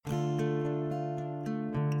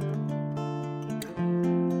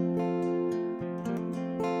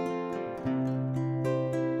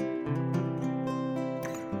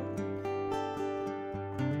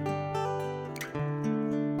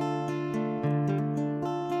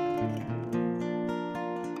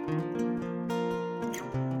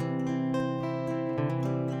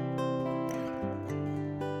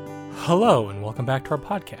Hello, and welcome back to our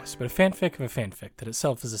podcast, but a fanfic of a fanfic that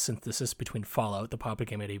itself is a synthesis between Fallout, the popular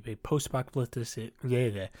game at a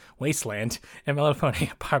post-apocalyptic wasteland, and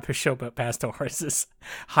Melatonin, a popular show about pastel horses.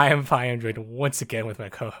 Hi, I'm Fi. I'm joined once again with my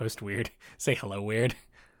co-host, Weird. Say hello, Weird.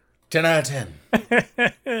 10 out of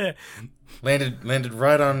 10. landed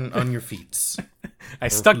right on your feet. I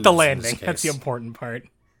stuck the landing. That's the important part.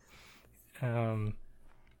 Landing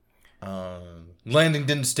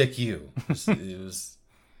didn't stick you. It was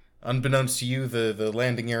unbeknownst to you, the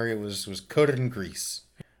landing area was coated in grease.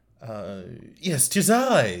 Yes, 'tis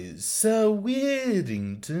I, Sir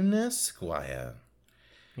Widdington Esquire.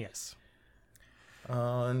 Yes.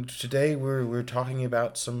 And today we're talking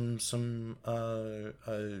about some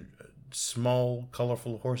small,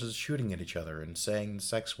 colorful horses shooting at each other and saying the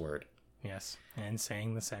sex word. Yes, and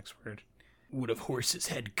saying the sex word. What if horses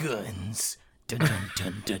had guns? Dun dun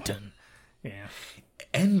dun dun dun. Yeah.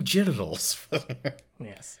 And genitals.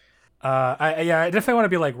 Yes. I definitely want to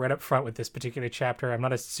be right up front with this particular chapter. I'm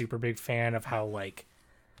not a super big fan of how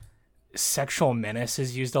sexual menace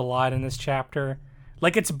is used a lot in this chapter.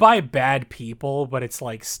 It's by bad people, but it's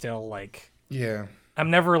still Yeah. I'm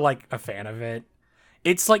never a fan of it.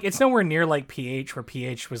 It's it's nowhere near PH, where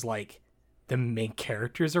PH was the main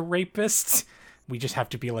characters are rapists. We just have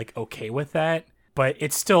to be okay with that. But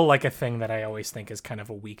it's still a thing that I always think is kind of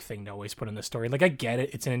a weak thing to always put in the story. I get it.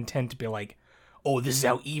 It's an intent to be oh, this is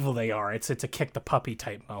how evil they are. It's a kick the puppy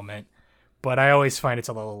type moment. But I always find it's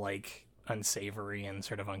a little unsavory and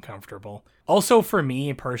sort of uncomfortable. Also, for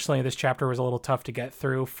me personally, this chapter was a little tough to get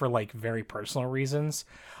through for very personal reasons.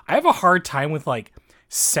 I have a hard time with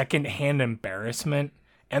secondhand embarrassment,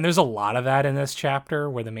 and there's a lot of that in this chapter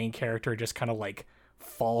where the main character just kind of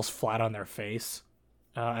falls flat on their face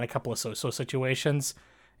in a couple of so-so situations,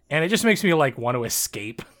 and it just makes me want to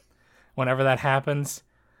escape whenever that happens.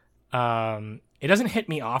 It doesn't hit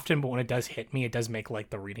me often, but when it does hit me, it does make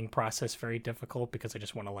the reading process very difficult because I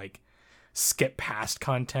just want to skip past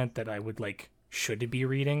content that I would should be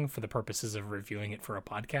reading for the purposes of reviewing it for a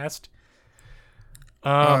podcast.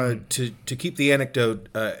 To keep the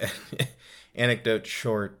anecdote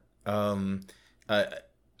short,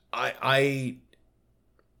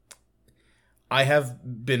 I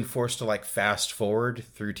have been forced to fast forward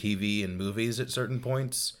through TV and movies at certain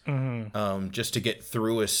points, just to get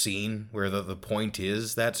through a scene where the point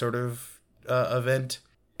is that sort of event.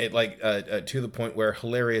 It to the point where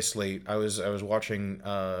hilariously I was watching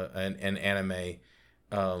an anime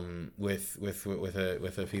with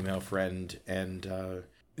a female friend, and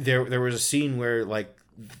there was a scene where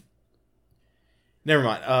never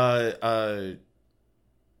mind.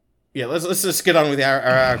 Yeah, let's just get on with our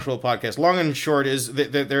actual podcast. Long and short is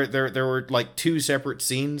that there were two separate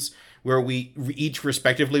scenes where we each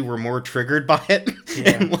respectively were more triggered by it,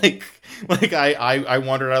 yeah. And I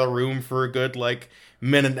wandered out of the room for a good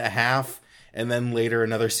minute and a half, and then later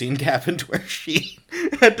another scene happened where she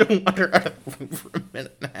had to wander out of the room for a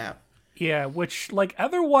minute and a half. Yeah, which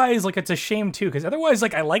otherwise it's a shame too, because otherwise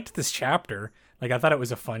I liked this chapter. I thought it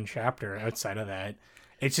was a fun chapter outside of that.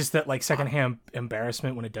 It's just that secondhand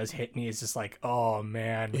embarrassment when it does hit me is just oh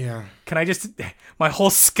man. Yeah. Can I just my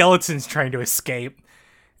whole skeleton's trying to escape.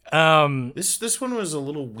 This one was a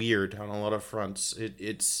little weird on a lot of fronts.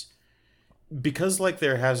 It's because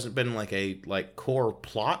there hasn't been a core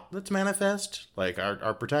plot that's manifest.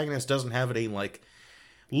 Our protagonist doesn't have any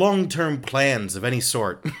long-term plans of any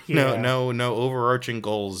sort. Yeah. No overarching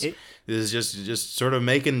goals. It is just sort of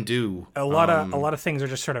making do. A lot of things are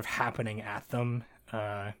just sort of happening at them.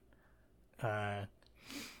 I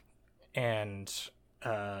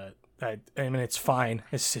mean, it's fine.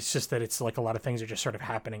 It's just that it's a lot of things are just sort of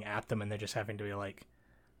happening at them, and they're just having to be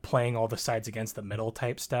playing all the sides against the middle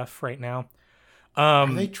type stuff right now. Are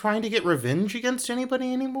they trying to get revenge against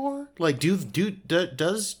anybody anymore?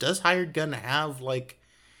 Does Hired Gun have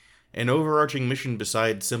an overarching mission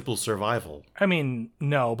besides simple survival? I mean,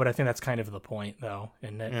 no, but I think that's kind of the point, though,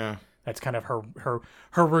 isn't it? Yeah. That's kind of her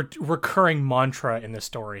recurring mantra in the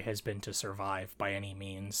story has been to survive by any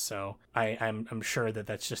means. So I'm sure that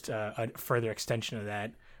that's just a further extension of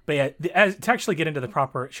that. But yeah, to actually get into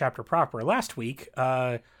the chapter proper, last week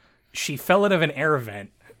she fell out of an air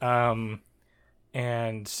vent and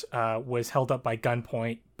was held up by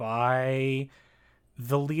gunpoint by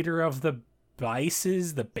the leader of the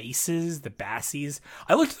Bases.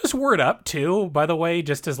 I looked this word up too, by the way,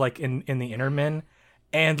 just as in the Intermin.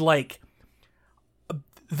 And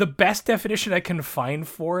the best definition I can find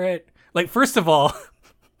for it, first of all,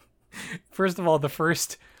 the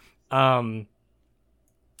first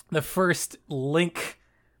link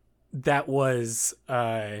that was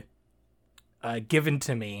given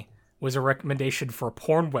to me was a recommendation for a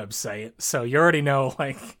porn website. So you already know,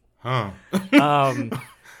 like, Huh.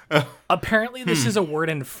 apparently this is a word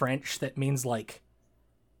in French that means like,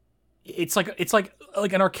 it's like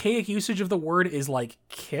an archaic usage of the word is like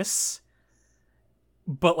kiss,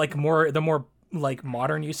 but like the more like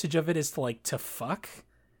modern usage of it is to like to fuck.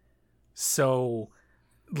 So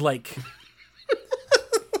like,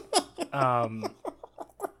 I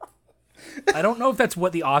don't know if that's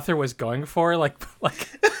what the author was going for. Like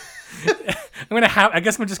I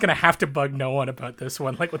guess I'm just gonna have to bug no one about this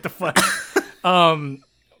one. Like, what the fuck?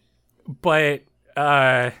 But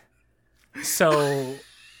so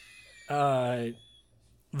the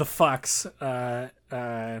fucks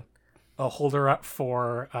hold her up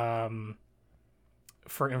for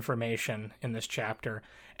information in this chapter,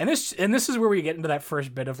 and this is where we get into that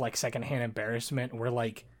first bit of like secondhand embarrassment, where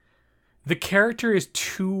like the character is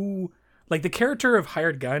too, like, the character of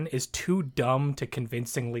Hired Gun is too dumb to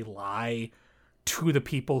convincingly lie to the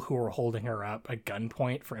people who are holding her up at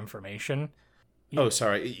gunpoint for information. Oh,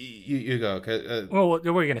 sorry. You go. Well, what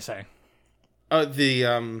were you gonna say? I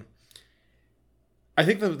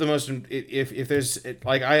think the most, if there's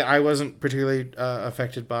like, I wasn't particularly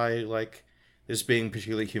affected by like this being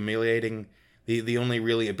particularly humiliating. The only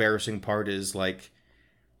really embarrassing part is like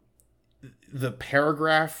the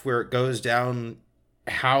paragraph where it goes down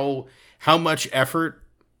how much effort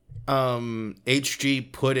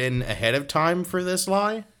HG put in ahead of time for this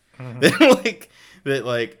lie. Like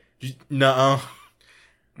nuh-uh.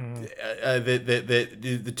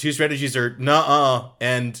 The two strategies are nuh-uh,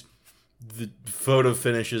 and the photo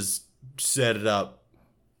finishes set it up.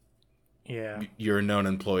 Yeah. You're a known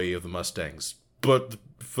employee of the Mustangs. But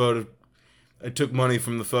I took money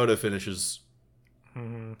from the photo finishes.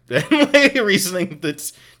 Mm-hmm. Reasoning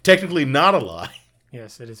that's technically not a lie.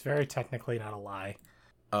 Yes, it is very technically not a lie.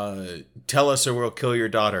 Tell us or we'll kill your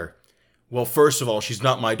daughter. Well, first of all, she's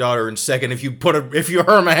not my daughter, and second, if you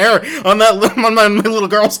harm a hair on my little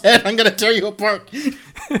girl's head, I'm gonna tear you apart.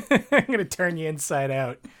 I'm gonna turn you inside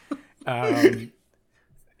out.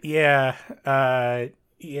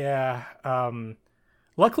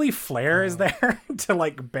 Luckily, Flair is there to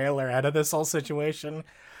like bail her out of this whole situation.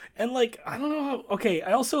 And like, I don't know. Okay,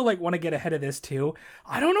 I also like want to get ahead of this too.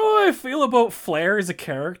 I don't know how I feel about Flair as a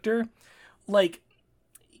character. Like,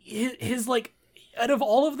 his like, out of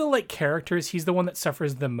all of the like characters, he's the one that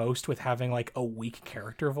suffers the most with having like a weak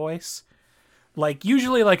character voice. Like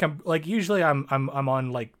usually I'm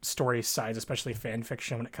on like story sides, especially fan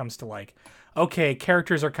fiction, when it comes to like, okay,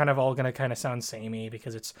 characters are kind of all gonna kind of sound samey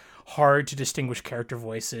because it's hard to distinguish character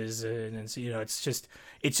voices, and it's, you know, it's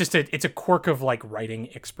a quirk of like writing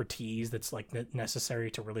expertise that's like necessary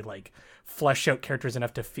to really like flesh out characters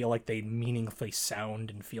enough to feel like they meaningfully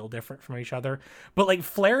sound and feel different from each other. But like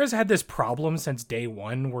Flair has had this problem since day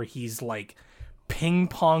one, where he's like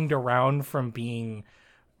ping-ponged around from being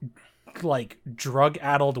like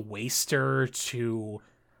drug-addled waster to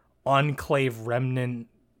Enclave remnant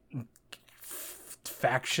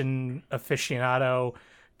faction aficionado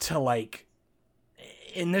to like,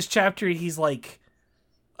 in this chapter he's like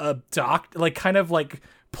a like kind of like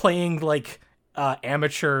playing like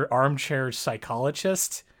amateur armchair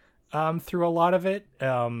psychologist through a lot of it,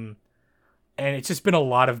 and it's just been a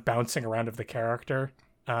lot of bouncing around of the character.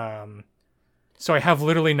 So I have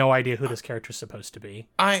literally no idea who this character is supposed to be.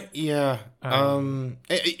 In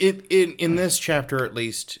this chapter at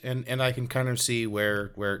least, and I can kind of see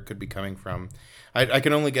where it could be coming from. I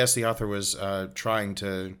can only guess the author was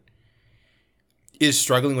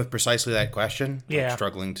struggling with precisely that question. Yeah, like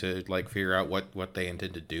struggling to like figure out what they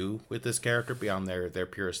intend to do with this character beyond their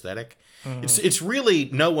pure aesthetic. Mm-hmm. It's really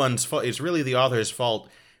no one's fault. It's really the author's fault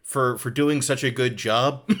for doing such a good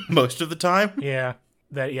job most of the time. Yeah.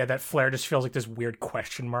 That Flair just feels like this weird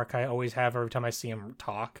question mark I always have every time I see him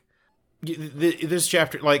talk. This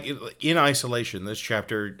chapter, like in isolation, this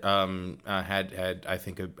chapter had I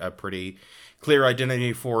think a pretty clear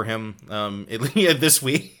identity for him this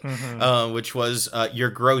week, mm-hmm. Which was your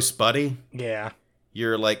gross buddy. Yeah,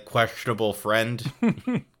 your like questionable friend.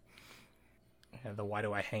 The why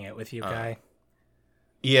do I hang out with you guy?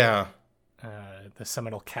 Yeah, the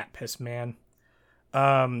seminal cat piss man.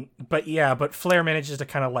 But Flair manages to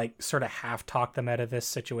kind of like sort of half talk them out of this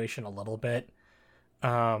situation a little bit.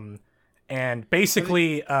 And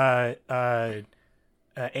basically, HG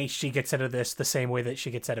gets out of this the same way that she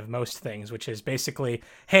gets out of most things, which is basically,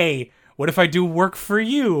 hey, what if I do work for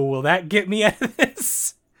you? Will that get me out of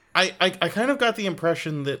this? I kind of got the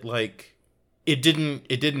impression that like it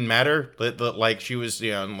didn't matter that like she was,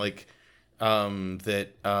 you know, like that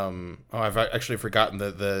I've actually forgotten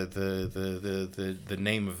the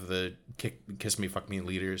name of the Kiss Me Fuck Me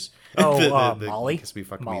leaders. The Molly. Kiss Me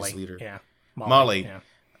Fuck Molly. Me's leader. Yeah. Molly.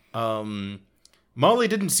 Yeah. Molly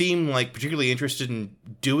didn't seem like particularly interested in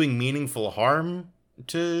doing meaningful harm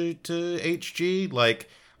to HG. Like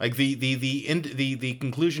the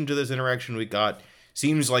conclusion to this interaction we got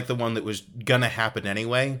seems like the one that was gonna happen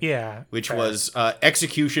anyway. Yeah. Which was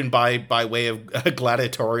execution by way of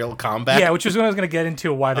gladiatorial combat. Yeah, which is what I was going to get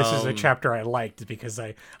into why this is a chapter I liked, because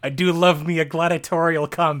I do love me a gladiatorial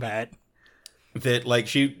combat. That, like,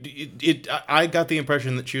 I got the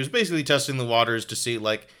impression that she was basically testing the waters to see,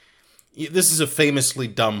 like, this is a famously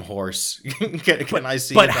dumb horse. Can I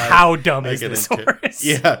see? But how dumb is this horse?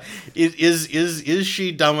 Yeah, is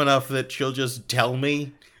she dumb enough that she'll just tell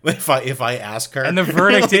me if I ask her? And the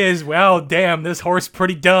verdict is, well, damn, this horse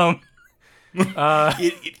pretty dumb.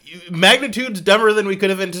 Magnitude's dumber than we could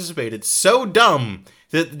have anticipated. So dumb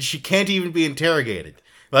that she can't even be interrogated.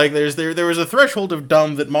 Like, there was a threshold of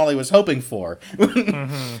dumb that Molly was hoping for,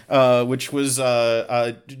 which was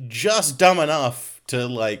just dumb enough to,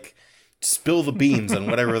 like, spill the beans on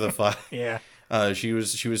whatever the fuck she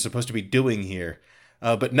was supposed to be doing here.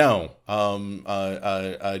 But no,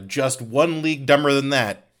 just one league dumber than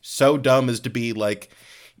that. So dumb as to be like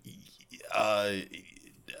a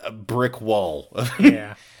brick wall.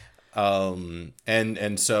 Yeah.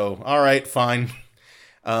 And so, all right, fine.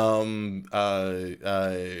 Lemons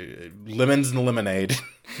and lemonade.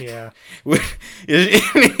 Yeah.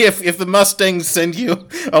 If the Mustangs send you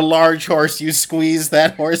a large horse, you squeeze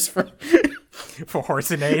that horse for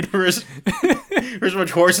horsenade. for as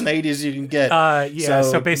much horsenade as you can get.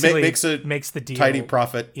 So basically makes the deal tidy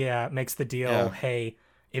profit. Yeah, makes the deal. Yeah. Hey,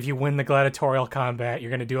 if you win the gladiatorial combat,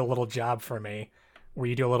 you're going to do a little job for me, where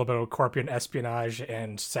you do a little bit of corporate espionage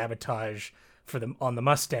and sabotage on the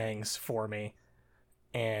Mustangs for me.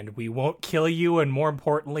 And we won't kill you, and more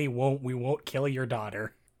importantly, we won't kill your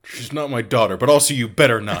daughter. She's not my daughter, but also you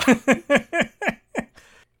better not.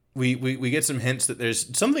 We get some hints that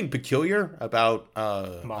there's something peculiar about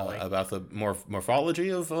Molly, about the morphology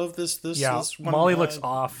of this. Yeah, this one, Molly looks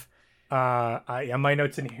off. My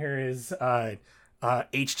notes in here is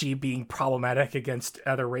HG being problematic against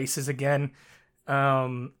other races again.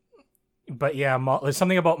 But yeah, there's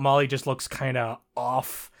something about Molly just looks kind of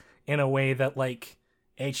off in a way that, like,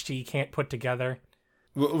 HG can't put together.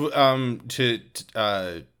 Because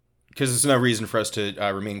there's no reason for us to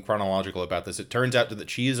remain chronological about this. It turns out that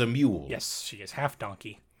she is a mule. Yes, she is half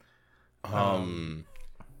donkey.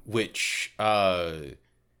 Which the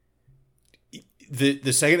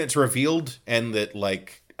second it's revealed, and that,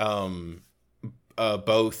 like,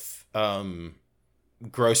 both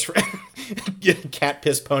gross cat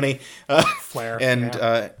piss pony Flare and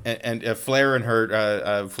Flare and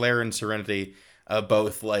her Flare and Serenity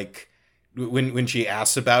both, like, when she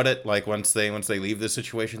asks about it, like, once they leave this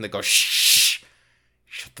situation, they go, shh,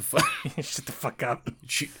 shut the fuck shut the fuck up.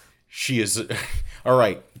 She is all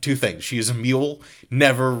right. Two things: she is a mule.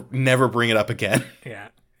 Never bring it up again. Yeah.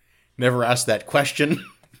 Never ask that question.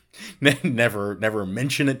 never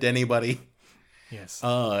mention it to anybody. Yes.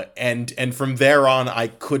 And from there on, I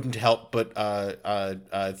couldn't help but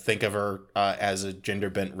think of her as a gender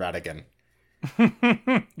bent Ratigan.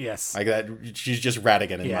 Yes. Like that, she's just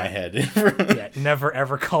Ratigan in my head. Yeah. Never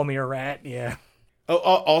ever call me a rat. Yeah. Oh,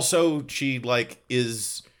 also, she, like,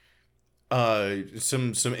 is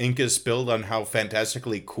some ink is spilled on how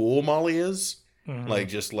fantastically cool Molly is. Mm-hmm. Like,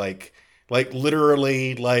 just like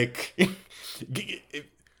literally, like.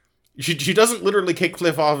 She doesn't literally kick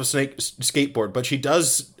Cliff off a skateboard, but she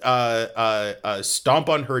does stomp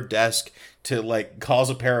on her desk to, like, cause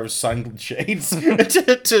a pair of sunshades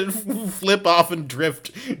to flip off and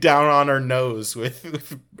drift down on her nose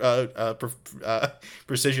with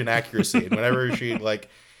precision accuracy. And whenever she, like,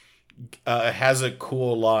 has a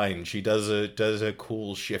cool line, she does a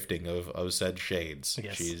cool shifting of said shades.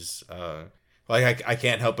 Yes. She's like, I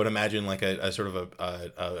can't help but imagine, like, a sort of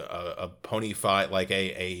a pony fight, like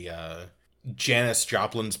a Janis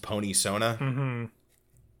Joplin's Pony Sona. Mm-hmm.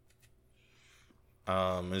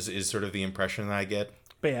 Is sort of the impression that I get.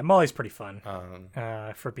 But yeah, Molly's pretty fun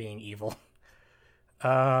for being evil.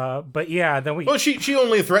 But yeah, then we. Well, she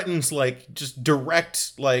only threatens, like, just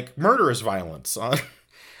direct, like, murderous violence on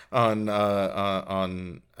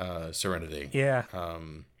Serenity. Yeah.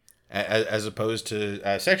 As opposed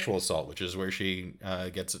to sexual assault, which is where she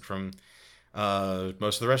gets it from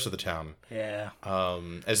most of the rest of the town. Yeah.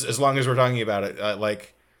 As long as we're talking about it,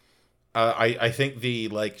 I think the,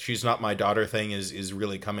 like, she's not my daughter thing is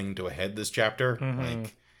really coming to a head this chapter. Mm-hmm.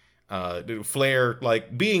 Like, Flare,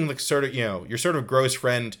 like, being the sort of, your sort of gross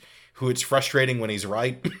friend who it's frustrating when he's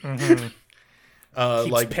right. Mm-hmm.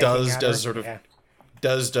 Like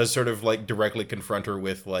does sort of like directly confront her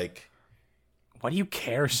with like, why do you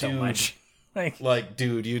care so much? Like,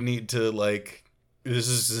 dude, you need to like, this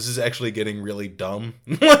is actually getting really dumb,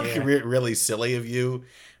 like really silly of you,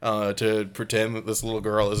 to pretend that this little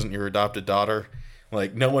girl isn't your adopted daughter.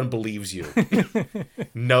 Like, no one believes you.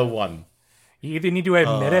 No one. You either need to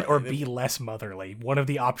admit it or be less motherly. One of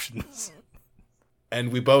the options. And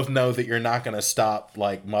we both know that you're not going to stop,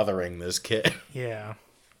 like, mothering this kid. Yeah.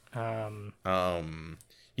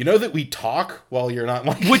 You know that we talk while you're not,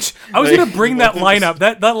 like... Which, I was going to bring that line up.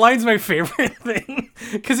 That line's my favorite thing.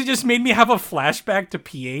 Because it just made me have a flashback to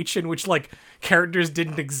PH in which, like, characters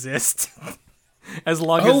didn't exist. As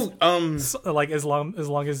long as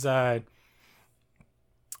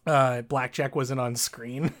Blackjack wasn't on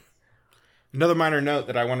screen. Another minor note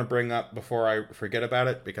that I want to bring up before I forget about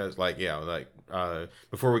it, because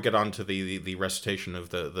before we get on to the recitation of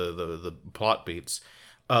the plot beats,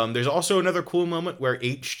 there's also another cool moment where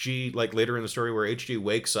HG, like later in the story, where HG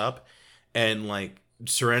wakes up and like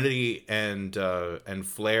Serenity and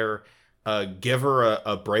Flare give her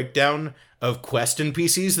a breakdown of Quest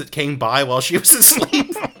NPCs that came by while she was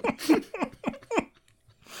asleep.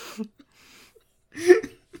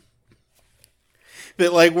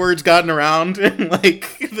 That like word's gotten around, and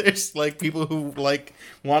like there's like people who like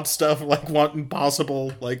want stuff, like want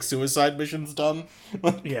impossible like suicide missions done.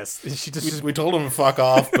 Yes, she just we told them to fuck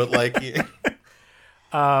off, but like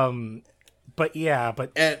and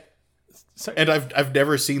I've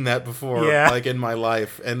never seen that before, like in my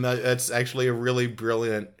life, and that's actually a really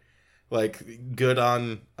brilliant, like good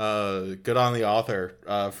on the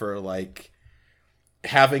author for like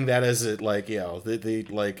having that as it, like, you know, the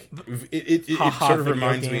like it sort of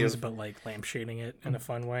reminds me of, but like lampshading it in a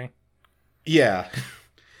fun way. Yeah,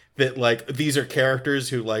 that like these are characters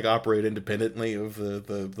who like operate independently of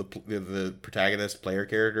the protagonist player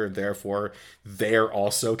character, and therefore they're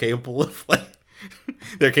also capable of like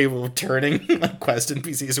they're capable of turning like Quest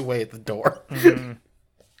NPCs away at the door. Mm-hmm.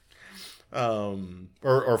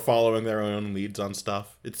 Or following their own leads on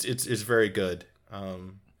stuff. It's very good.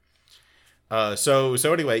 So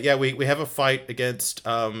anyway, yeah, we have a fight against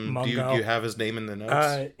do you have his name in the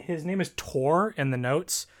notes? His name is Tor in the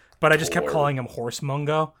notes, but I just kept calling him Horse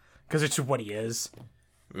Mungo because it's just what he is.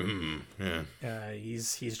 Yeah.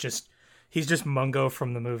 He's just Mungo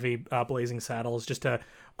from the movie Blazing Saddles. Just a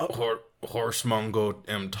Horse Mungo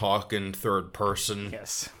am talking third person.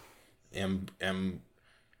 Yes. Am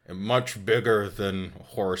much bigger than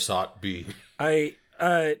horse ought be. I'm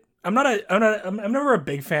never a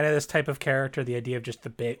big fan of this type of character. The idea of just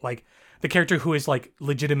the character who is like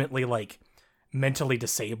legitimately like mentally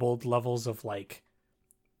disabled levels of like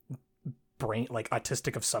brain, like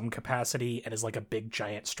autistic of some capacity, and is like a big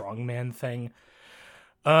giant strongman thing.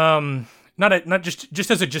 Not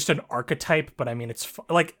just as an archetype, but I mean it's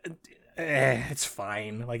it's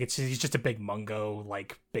fine. Like he's just a big Mungo,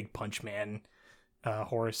 like big punch man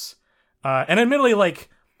horse, and admittedly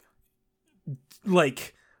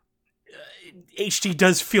HG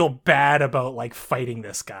does feel bad about like fighting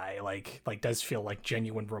this guy, like does feel like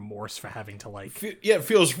genuine remorse for having to like it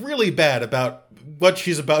feels really bad about what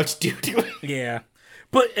she's about to do to him. Yeah,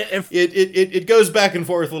 but if it goes back and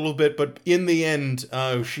forth a little bit, but in the end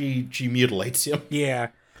she mutilates him. Yeah,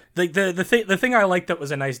 the thing I like that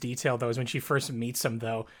was a nice detail though is when she first meets him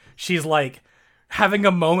though, she's like having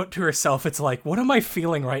a moment to herself. It's like, what am I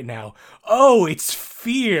feeling right now? Oh, it's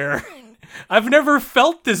fear. I've never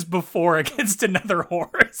felt this before against another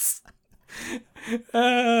horse.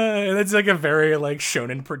 That's like a very like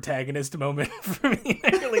shonen protagonist moment for me. I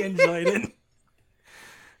really enjoyed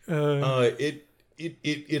it.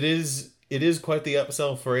 It is quite the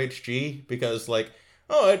upsell for HG because like,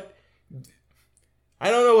 I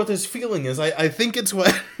don't know what this feeling is. I think it's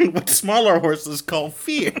what smaller horses call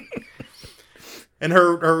fear. And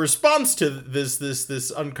her response to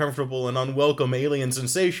this uncomfortable and unwelcome alien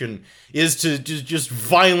sensation is to just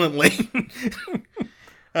violently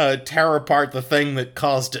tear apart the thing that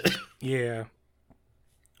caused it. Yeah.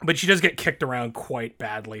 But she does get kicked around quite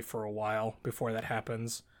badly for a while before that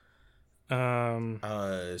happens. So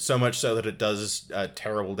much so that it does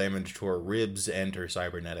terrible damage to her ribs and her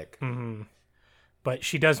cybernetic. Mm-hmm. But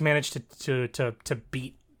she does manage to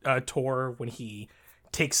beat Tor when he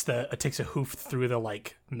takes a hoof through the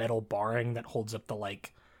like metal barring that holds up the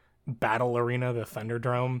like battle arena, the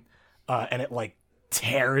Thunderdrome, and it like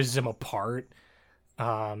tears him apart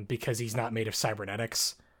because he's not made of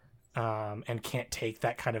cybernetics and can't take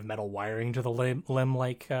that kind of metal wiring to the limb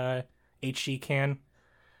like HG can,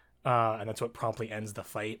 and that's what promptly ends the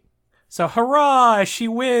fight. So hurrah, she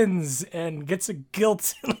wins and gets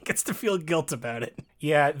gets to feel guilt about it.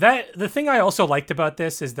 Yeah, the thing I also liked about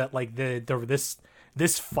this is that like this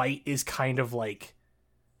fight is kind of like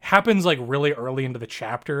happens like really early into the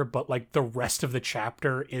chapter, but like the rest of the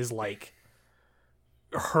chapter is like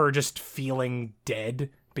her just feeling dead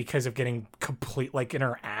because of getting in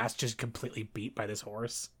her ass just completely beat by this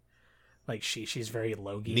horse. Like she's very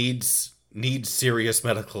logy. Needs serious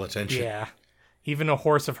medical attention. Yeah. Even a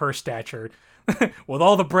horse of her stature, with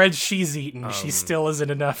all the bread she's eaten, she still isn't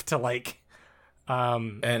enough to like.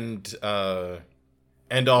 And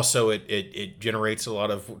also it generates a lot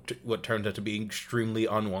of what turned out to be extremely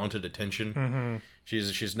unwanted attention. Mm-hmm.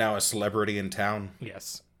 She's now a celebrity in town.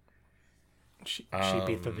 Yes. She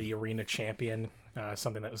beat the arena champion,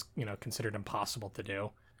 something that was considered impossible to do.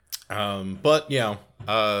 But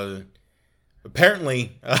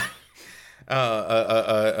apparently.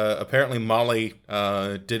 Apparently Molly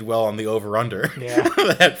did well on the over-under. Yeah.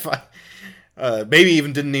 That fight. Maybe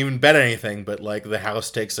didn't even bet anything, but like the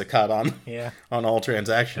house takes a cut on all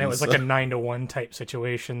transactions. And it was like a 9-1 type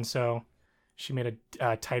situation, so she made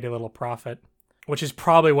a tidy little profit, which is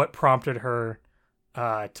probably what prompted her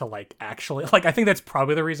to like actually like I think that's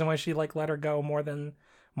probably the reason why she like let her go more than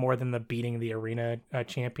the beating the arena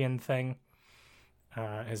champion thing.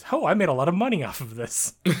 I made a lot of money off of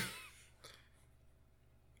this.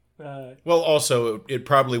 Well, also, it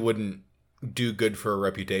probably wouldn't do good for her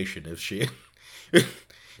reputation if she...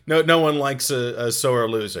 no one likes a sore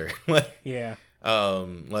loser. Yeah.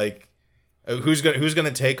 Who's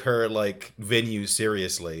gonna take her like venue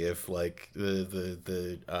seriously if like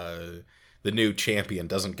the new champion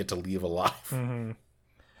doesn't get to leave alive? Mm-hmm.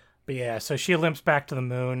 But yeah, so she limps back to the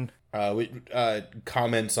moon.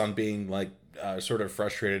 Comments on being like sort of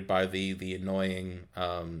frustrated by the annoying.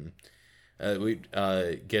 We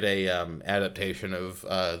get a adaptation of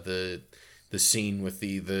the scene with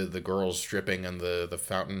the girls stripping and the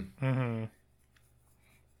fountain. Mm-hmm.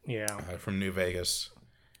 Yeah. From New Vegas.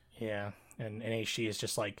 Yeah, and she is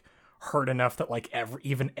just like hurt enough that like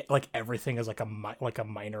everything is like a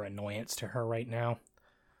minor annoyance to her right now.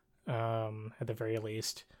 At the very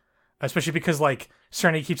least, especially because like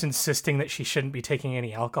Serenity keeps insisting that she shouldn't be taking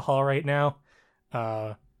any alcohol right now.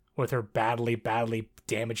 With her badly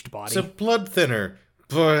damaged body. It's a blood thinner,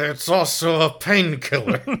 but it's also a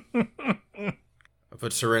painkiller.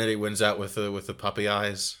 But Serenity wins out with the puppy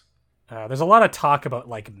eyes. There's a lot of talk about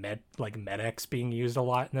Med-X being used a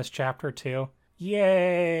lot in this chapter too.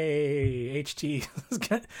 Yay! HT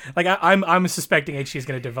I'm suspecting HT is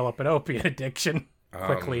going to develop an opiate addiction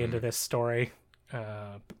quickly into this story.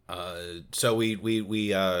 So we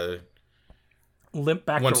limp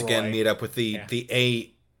back once to again Roy. meet up with the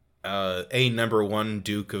A number one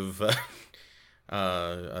Duke of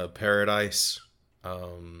Paradise,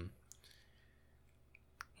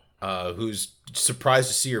 who's surprised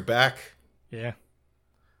to see her back. Yeah.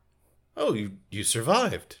 Oh, you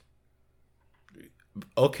survived.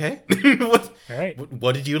 Okay. All right.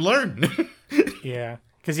 What did you learn? Yeah,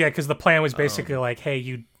 because the plan was basically like, hey,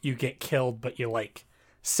 you get killed, but you like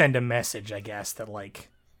send a message, I guess, that like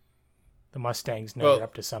the Mustangs know you're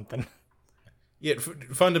up to something. Yeah,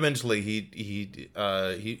 fundamentally,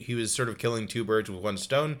 he was sort of killing two birds with one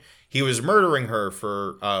stone. He was murdering her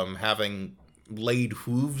for having laid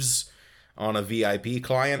hooves on a VIP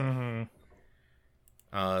client,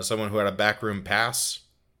 someone who had a backroom pass.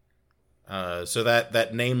 So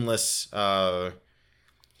that nameless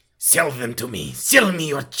sell them to me, sell me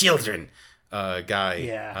your children guy.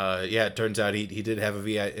 Yeah, it turns out he did have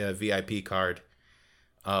a VIP card,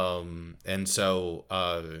 and so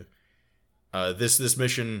this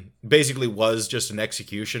mission basically was just an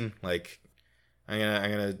execution. Like I'm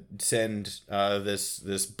gonna send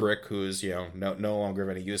this brick who's no longer of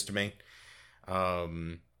any use to me,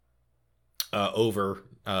 over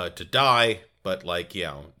to die. But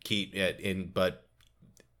keep it in. But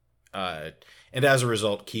and as a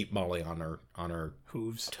result, keep Molly on her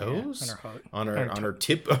hooves, toes, yeah, on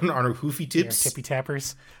her hoofy tips, tippy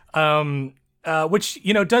tappers. Which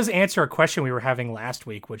does answer a question we were having last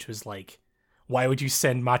week, which was like, why would you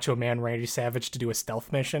send Macho Man Randy Savage to do a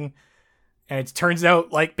stealth mission? And it turns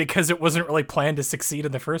out because it wasn't really planned to succeed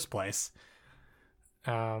in the first place.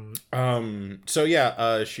 So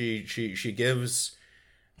yeah, she gives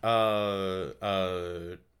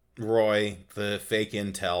Roy the fake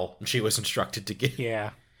intel she was instructed to give. Yeah.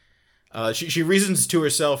 She reasons to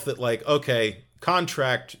herself that okay,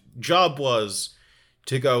 contract job was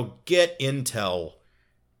to go get intel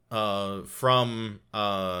from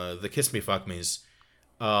the Kiss Me Fuck Me's.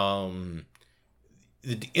 The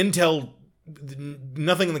intel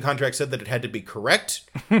nothing in the contract said that it had to be correct,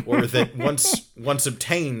 or that once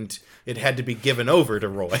obtained, it had to be given over to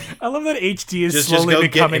Roy. I love that HD is slowly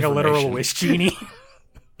becoming a literal wish genie.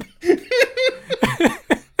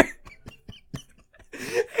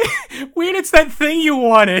 Wait, it's that thing you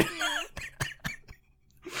wanted.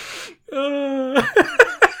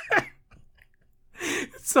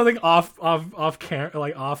 Something off camera,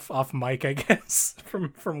 like off mic, I guess,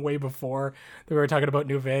 from way before that we were talking about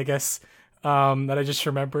New Vegas. That I just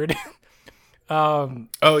remembered.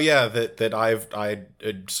 Oh yeah, that I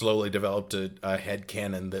slowly developed a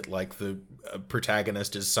headcanon that like the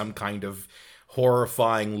protagonist is some kind of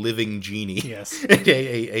horrifying living genie. Yes.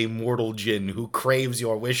 a mortal djinn who craves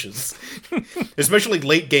your wishes. Especially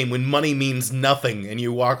late game when money means nothing and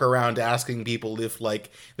you walk around asking people if like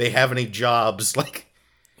they have any jobs. Like,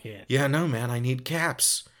 yeah, no man, I need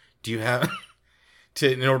caps. Do you have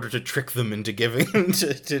in order to trick them into giving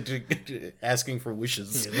to asking for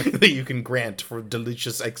wishes that you can grant for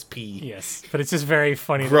delicious XP. Yes, but it's just very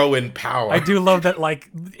funny. Grow in power. I do love that like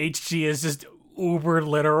HG is just uber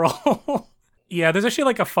literal. Yeah, there's actually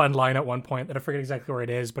like a fun line at one point that I forget exactly where it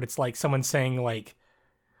is, but it's like someone saying like,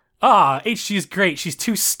 HG is great, she's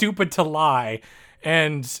too stupid to lie.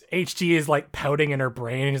 And HG is like pouting in her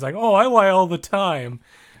brain and he's like, oh, I lie all the time.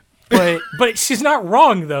 But she's not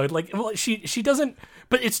wrong though. Like, well, she doesn't,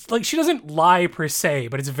 but it's like she doesn't lie per se,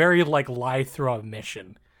 but it's very like lie through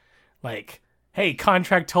omission. Like, hey,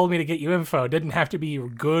 contract told me to get you info. Didn't have to be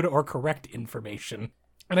good or correct information.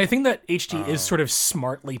 And I think that HD is sort of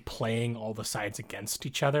smartly playing all the sides against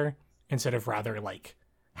each other instead of rather like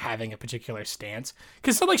having a particular stance.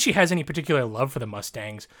 Because it's not like she has any particular love for the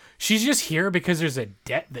Mustangs. She's just here because there's a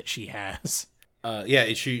debt that she has.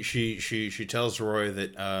 Yeah, she tells Roy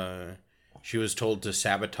that she was told to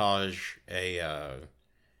sabotage a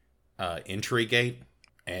entry gate,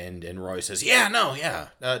 and Roy says,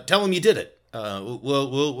 tell him you did it.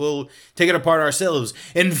 We'll take it apart ourselves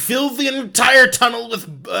and fill the entire tunnel with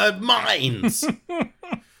mines.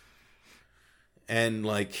 And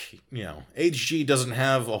like, you know, HG doesn't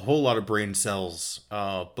have a whole lot of brain cells,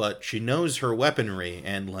 but she knows her weaponry,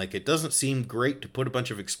 and like, it doesn't seem great to put a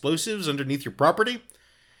bunch of explosives underneath your property.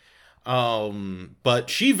 But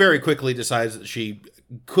she very quickly decides that she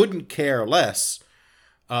couldn't care less,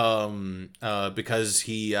 because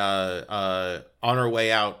he, on her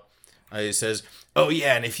way out, he says, oh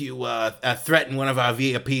yeah, and if you threaten one of our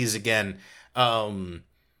VIPs again,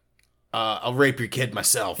 I'll rape your kid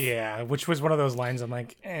myself. Yeah, which was one of those lines I'm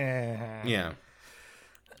like, Yeah.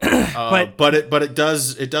 But it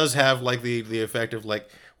does have like the effect of like,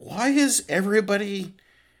 why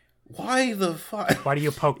the fuck? Why do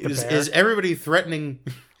you poke the bear? Is everybody threatening?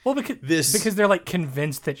 Well, because they're like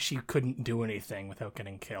convinced that she couldn't do anything without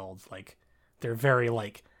getting killed. Like, they're very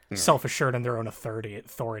like self-assured in their own authority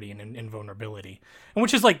and invulnerability, and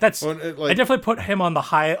which is like that's. Well, I definitely put him on the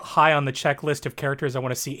high on the checklist of characters I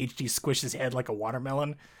want to see HG squish his head like a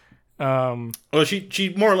watermelon. Well,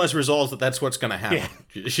 she more or less resolves that that's what's going to happen.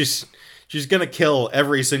 Yeah. She's going to kill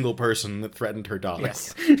every single person that threatened her daughter.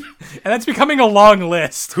 Yes, and that's becoming a long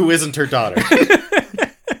list. Who isn't her daughter?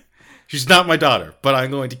 She's not my daughter, but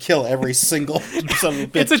I'm going to kill every single son of a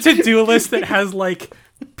bitch. It's a to-do list that has like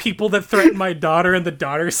people that threaten my daughter and the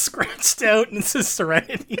daughter scratched out, and it says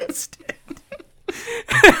Serenity instead.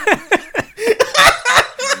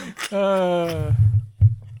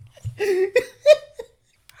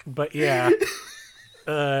 But yeah,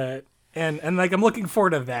 and like I'm looking forward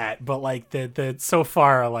to that. But like the so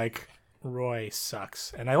far, like Roy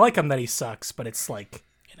sucks, and I like him that he sucks. But it's like,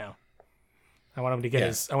 you know, I want him to get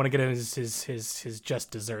his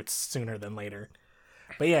just desserts sooner than later.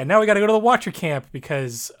 But yeah, now we got to go to the Watcher camp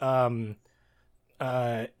because HD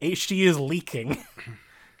is leaking.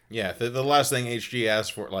 Yeah, the last thing HG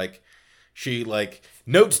asked for, like, she like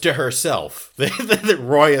notes to herself that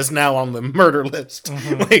Roy is now on the murder list.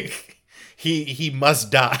 Mm-hmm. Like he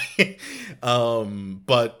must die.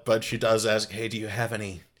 But she does ask, hey, do you have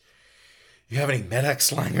any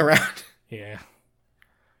medics lying around? Yeah.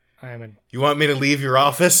 You want me to leave your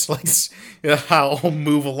office? Like, you know, I'll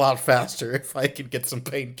move a lot faster if I can get some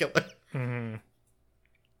painkiller. Mm-hmm.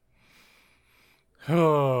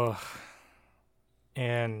 Oh.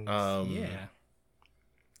 And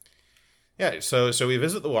yeah. So we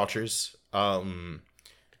visit the Watchers. We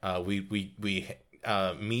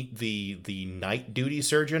meet the night duty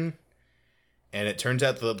surgeon, and it turns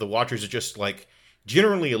out the Watchers are just like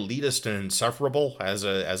generally elitist and insufferable as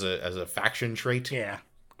a faction trait. Yeah.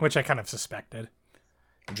 Which I kind of suspected.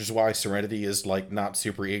 Which is why Serenity is like not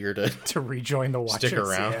super eager to rejoin the Watchers. Stick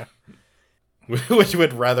around.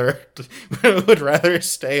 would rather would rather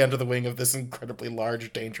stay under the wing of this incredibly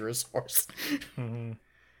large, dangerous horse. Mm-hmm.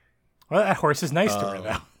 Well, that horse is nice to her,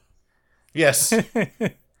 though. Yes.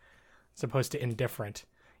 As opposed to indifferent.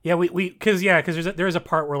 Yeah, because there's a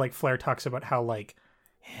part where like Flare talks about how like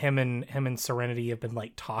him and Serenity have been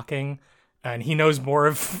like talking, and he knows more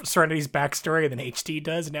of Serenity's backstory than HT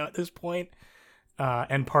does now at this point.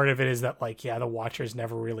 And part of it is that like, yeah, the Watchers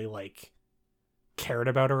never really like cared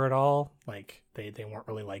about her at all. Like they weren't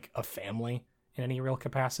really like a family in any real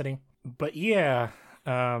capacity. But yeah,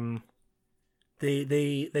 they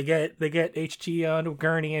get HG onto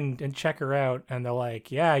Gurney and check her out, and they're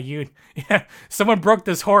like, yeah, someone broke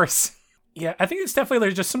this horse. Yeah, I think it's definitely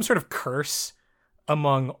there's just some sort of curse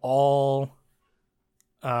among all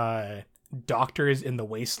doctors in the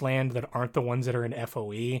wasteland that aren't the ones that are in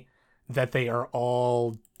FOE, that they are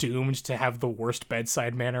all doomed to have the worst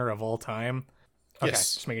bedside manner of all time. Okay,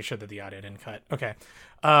 yes. Just making sure that the audio didn't cut. Okay.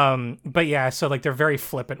 But yeah, so like they're very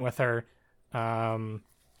flippant with her.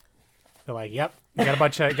 They're like, "Yep, you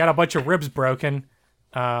got a bunch of ribs broken.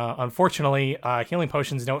 Unfortunately, healing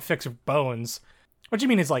potions don't fix bones." What you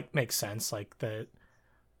mean is like makes sense. Like the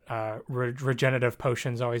regenerative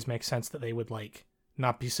potions always make sense that they would like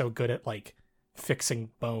not be so good at like fixing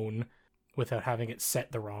bone without having it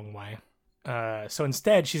set the wrong way. So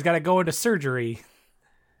instead, she's got to go into surgery.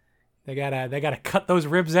 They gotta cut those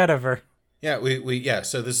ribs out of her. Yeah,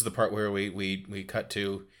 so this is the part where we cut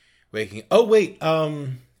to waking. Oh wait,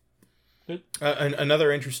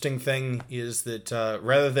 another interesting thing is that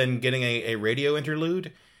rather than getting a radio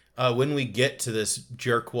interlude, when we get to this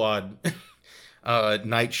jerkwad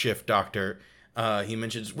night shift doctor, he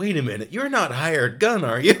mentions, "Wait a minute, you're not hired gun,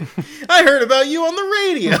 are you? I heard about you on the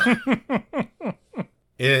radio."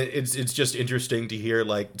 It's just interesting to hear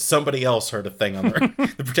like somebody else heard a thing on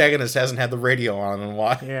the protagonist hasn't had the radio on in a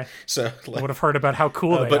while. Yeah, so like, I would have heard about how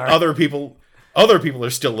cool they but are. other people are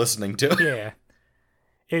still listening to. Yeah,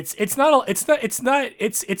 it's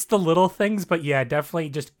the little things, but yeah, definitely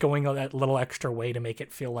just going that little extra way to make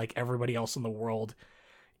it feel like everybody else in the world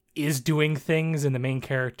is doing things, and the main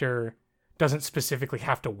character doesn't specifically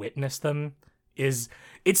have to witness them.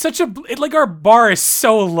 Like our bar is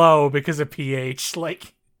so low because of PH.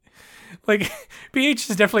 Like PH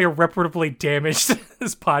is definitely irreparably damaged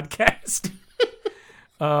this podcast.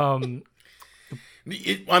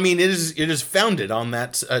 It is founded on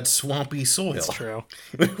that swampy soil. It's true.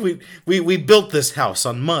 We built this house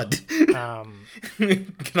on mud.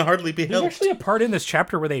 It can hardly be helped. There's actually a part in this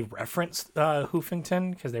chapter where they reference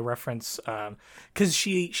Hoofington, because they reference because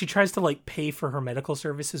she tries to like pay for her medical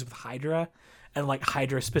services with Hydra, and like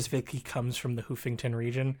Hydra specifically comes from the Hoofington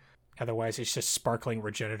region. Otherwise, it's just sparkling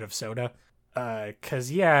regenerative soda. Because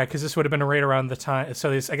this would have been right around the time.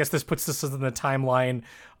 So I guess this puts this in the timeline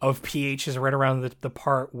of PH is right around the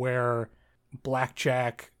part where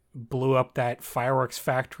Blackjack blew up that fireworks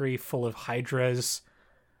factory full of Hydras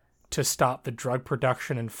to stop the drug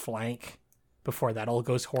production in Flank before that all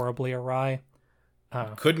goes horribly awry.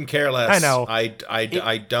 Couldn't care less. I know. I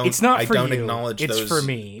don't. It's not for don't you. Acknowledge it's those. for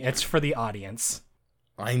me. It's for the audience.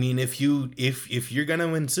 I mean, if you're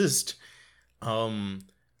gonna insist, I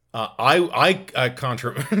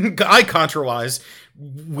contrawise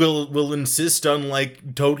will insist on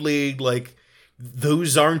like totally like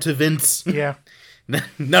those aren't events. Yeah.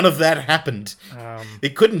 None of that happened.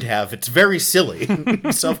 It couldn't have. It's very silly,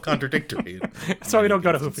 self-contradictory. That's why we don't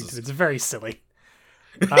go to Hoofington. It's very silly.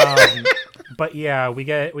 But yeah, we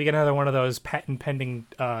get another one of those patent pending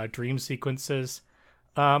dream sequences.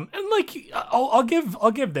 And like I'll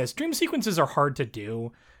give this. Dream sequences are hard to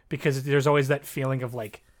do because there's always that feeling of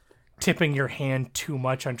like tipping your hand too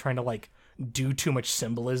much on trying to like do too much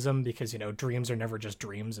symbolism, because dreams are never just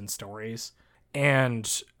dreams and stories.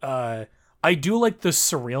 And I do like the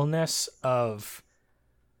surrealness of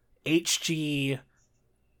HG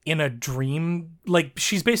in a dream. Like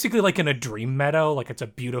she's basically like in a dream meadow, like it's a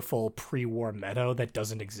beautiful pre-war meadow that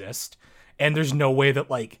doesn't exist, and there's no way that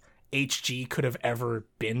like HG could have ever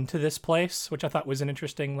been to this place, which I thought was an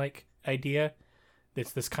interesting like idea.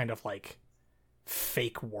 It's this kind of like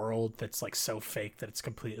fake world that's like so fake that it's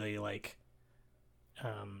completely like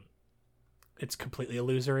it's completely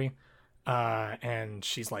illusory. And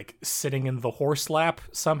she's like sitting in the horse lap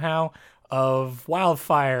somehow of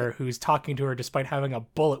Wildfire, who's talking to her despite having a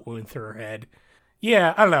bullet wound through her head.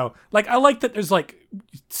 Yeah, I don't know. Like, I like that there's like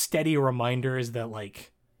steady reminders that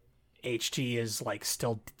like HG is like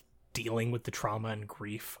still dealing with the trauma and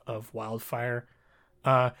grief of Wildfire.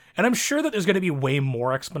 And I'm sure that there's going to be way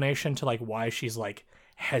more explanation to like why she's like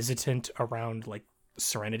hesitant around like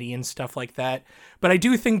serenity and stuff like that. But I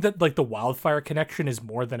do think that like the wildfire connection is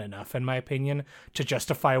more than enough, in my opinion, to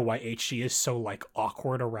justify why HG is so like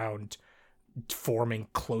awkward around forming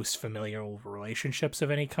close familial relationships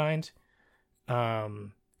of any kind.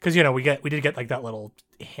 Because we did get like that little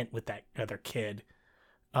hint with that other kid,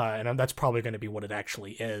 and that's probably going to be what it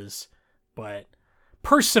actually is. But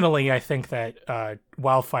personally, I think that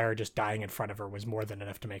Wildfire just dying in front of her was more than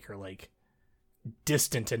enough to make her like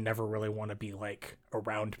distant and never really want to be like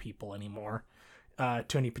around people anymore,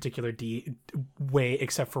 to any particular way,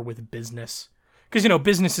 except for with business. Because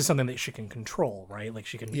business is something that she can control, right? Like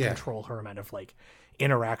she can control her amount of like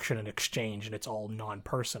interaction and exchange, and it's all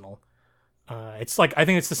non-personal. It's like, I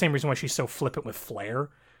think it's the same reason why she's so flippant with Flare.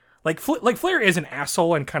 Like Flare is an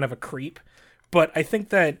asshole and kind of a creep, but I think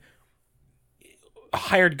that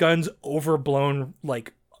Hired Gun's overblown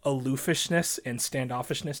like aloofishness and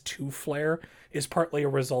standoffishness to Flare is partly a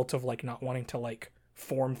result of like not wanting to like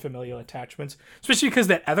form familial attachments, especially because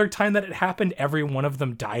that other time that it happened, every one of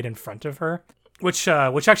them died in front of her, which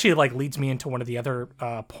actually like leads me into one of the other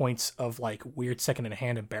points of like weird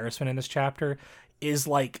second-hand embarrassment in this chapter. Is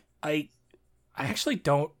like I actually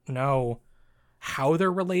don't know how they're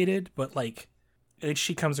related, but like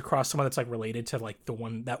she comes across someone that's like related to like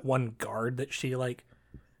that one guard that she like,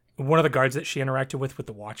 one of the guards that she interacted with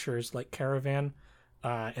the Watchers like caravan,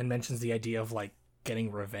 and mentions the idea of like getting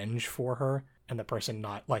revenge for her, and the person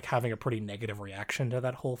not like having a pretty negative reaction to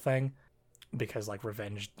that whole thing, because like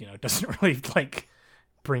revenge doesn't really like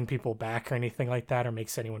bring people back or anything like that, or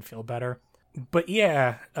makes anyone feel better. But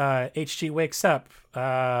yeah, HG wakes up.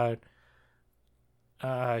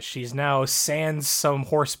 She's now sans some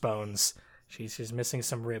horse bones. She's missing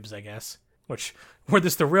some ribs, I guess. Which, were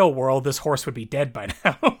this the real world, this horse would be dead by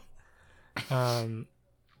now.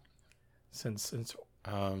 Since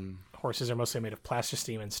horses are mostly made of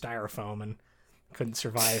plasticine and styrofoam and couldn't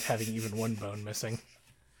survive having even one bone missing.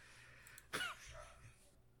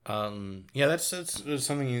 Yeah, that's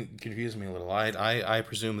something that confused me a little. I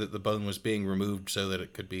presume that the bone was being removed so that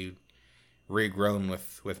it could be regrown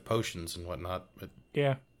with potions and whatnot. But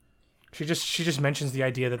yeah, she just mentions the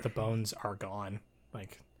idea that the bones are gone,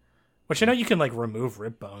 like, which I know you can like remove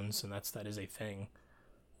rib bones, and that is a thing.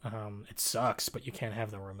 It sucks, but you can't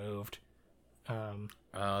have them removed.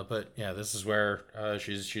 But yeah, this is where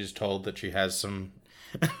she's told that she has some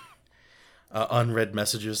unread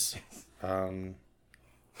messages.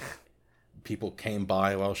 People came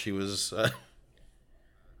by while she was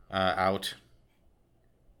out.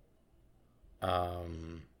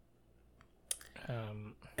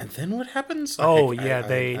 And then what happens?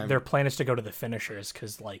 Their plan is to go to the finishers,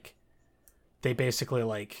 because like they basically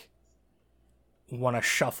like want to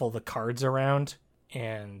shuffle the cards around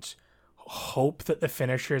and hope that the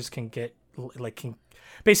finishers can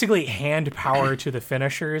basically hand power to the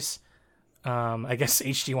finishers. I guess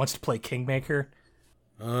HG wants to play Kingmaker.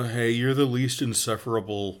 Hey, you're the least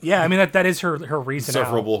insufferable. Yeah, I mean that is her reason.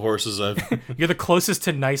 Insufferable horses You're the closest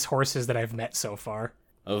to nice horses that I've met so far.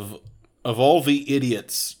 Of all the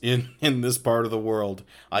idiots in this part of the world,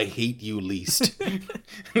 I hate you least.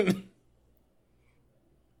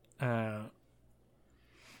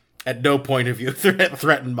 At no point have you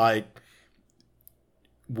threatened my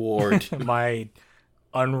ward. My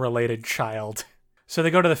unrelated child. So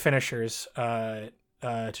they go to the finishers to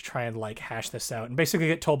try and like hash this out, and basically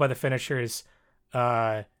get told by the finishers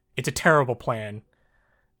it's a terrible plan,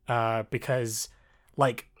 because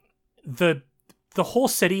like the whole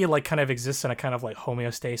city like kind of exists in a kind of like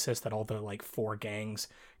homeostasis, that all the like four gangs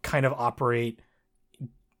kind of operate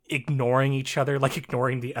ignoring each other, like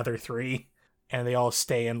ignoring the other three, and they all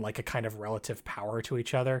stay in like a kind of relative power to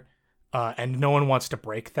each other, and no one wants to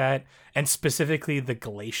break that. And specifically the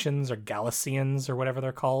Galatians or Galicians or whatever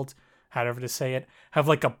they're called, however to say it, have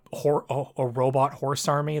like a robot horse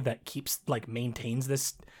army that keeps like maintains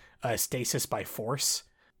this stasis by force.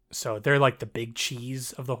 So they're like the big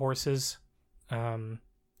cheese of the horses,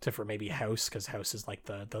 except for maybe House, because House is like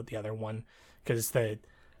the other one, because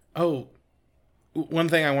one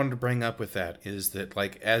thing I wanted to bring up with that is that,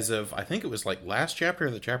 like, as of I think it was like last chapter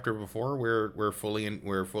or the chapter before, we're fully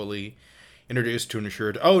introduced to an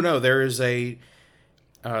assured. Oh no, there is a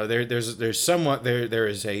there's someone there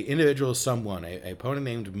is a individual someone a pony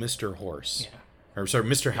named Mr. Horse, or sorry,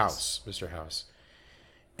 Mr. House, yes. Mr. House,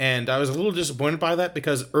 and I was a little disappointed by that,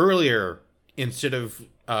 because earlier, instead of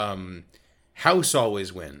House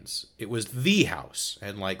always wins, it was the House,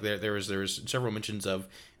 and like there was several mentions of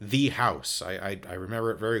the House. I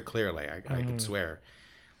remember it very clearly. I could swear,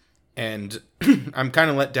 and I'm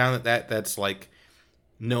kind of let down that's like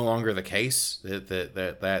no longer the case.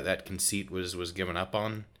 That conceit was given up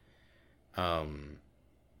on.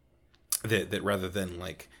 that rather than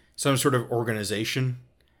like some sort of organization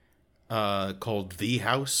called the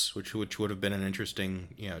House, which would have been an interesting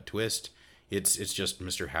twist. It's just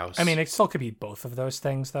Mr. House. I mean, it still could be both of those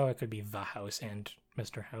things, though. It could be the House and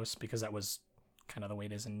Mr. House, because that was kind of the way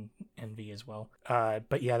it is in NV as well.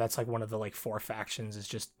 But yeah, that's like one of the like 4 factions is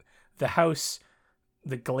just the House,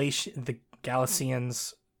 the Galicians,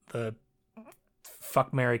 the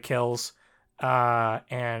Fuck, Marry, Kills,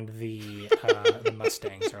 and the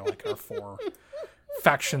Mustangs are like our 4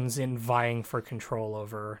 factions in vying for control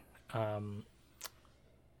over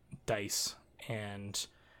DICE. And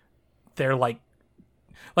they're like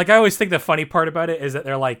I always think the funny part about it is that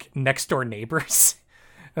they're like next door neighbors.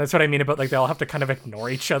 That's what I mean about like they all have to kind of ignore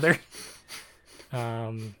each other.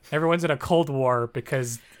 Everyone's in a Cold War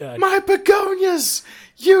because my begonias,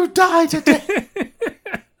 you die today.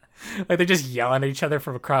 Like they're just yelling at each other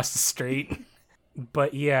from across the street.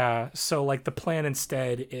 But yeah, so like the plan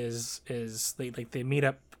instead is they meet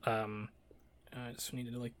up. I just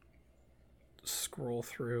need to like scroll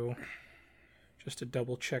through just to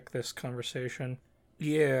double check this conversation.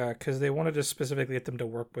 Yeah, because they wanted to specifically get them to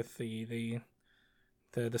work with the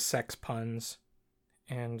sex puns,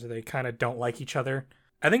 and they kind of don't like each other.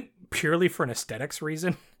 I think purely for an aesthetics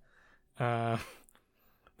reason.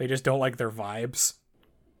 They just don't like their vibes.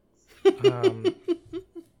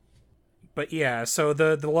 But yeah, so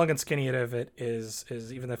the long and skinny of it is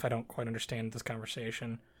even if I don't quite understand this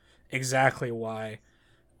conversation, exactly why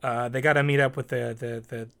they got to meet up with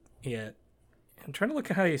the I'm trying to look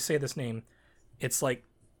at how you say this name. It's like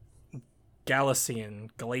Galician.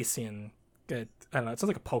 I don't know. It sounds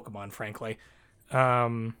like a Pokemon, frankly.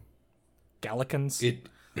 Gallicans.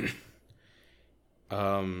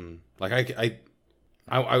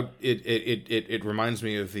 It reminds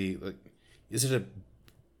me of the like. Is it a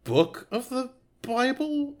book of the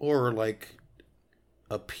Bible or like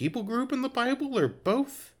a people group in the Bible or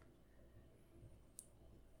both?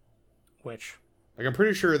 Which? Like I'm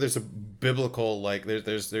pretty sure there's a biblical like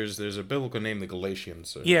there's a biblical name, the Galatians.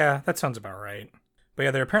 So. Yeah, that sounds about right. But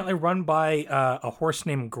yeah, they're apparently run by a horse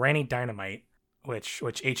named Granny Dynamite, which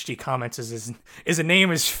HD comments is a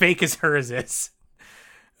name as fake as hers is.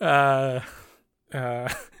 I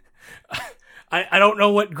don't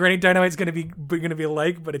know what Granny Dynamite's gonna be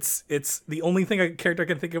like, but it's the only character I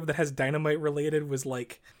can think of that has dynamite related was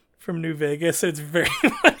like from New Vegas. It's very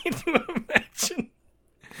funny to imagine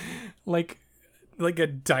like a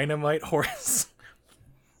dynamite horse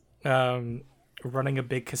running a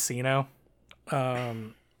big casino.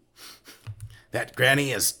 That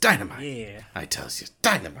granny is dynamite. Yeah, I tells you,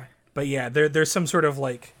 dynamite. But yeah, there's some sort of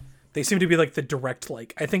like they seem to be like the direct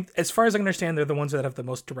like I think as far as I understand they're the ones that have the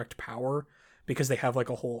most direct power because they have like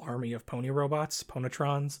a whole army of pony robots,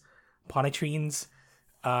 Ponytrons,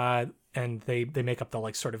 and they make up the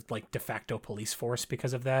like sort of like de facto police force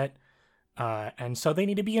because of that. And so they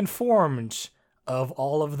need to be informed of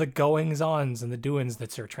all of the goings-ons and the doings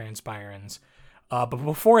that are transpirings. But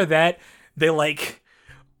before that, they like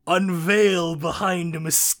unveil behind a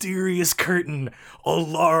mysterious curtain a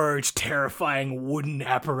large, terrifying wooden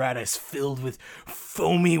apparatus filled with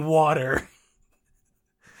foamy water.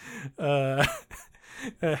 We're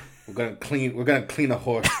gonna clean a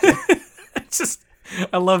horse.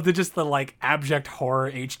 I love the like abject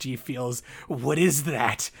horror HG feels. What is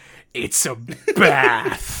that? It's a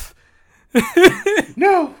bath.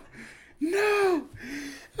 No.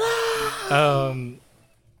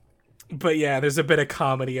 But yeah, there's a bit of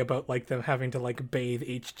comedy about like them having to like bathe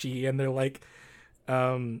HG, and they're like,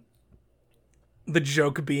 the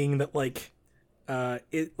joke being that like,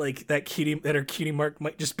 it like that her cutie mark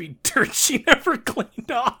might just be dirt she never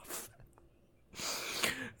cleaned off.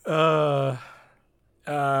 Well,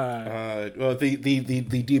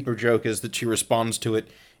 the deeper joke is that she responds to it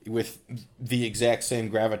with the exact same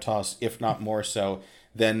gravitas, if not more so,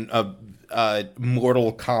 than a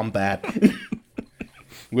Mortal Kombat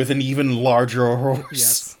with an even larger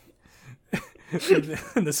horse.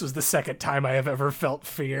 Yes. This was the second time I have ever felt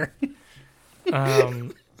fear.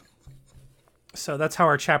 So that's how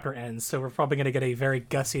our chapter ends. So we're probably going to get a very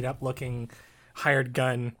gussied up looking hired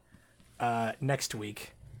gun next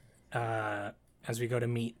week as we go to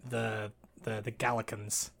meet the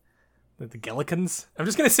Gallicans. The Gallicans? I'm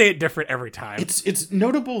just gonna say it different every time. It's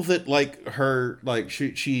notable that like her like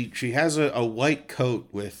she has a white coat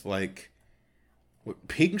with like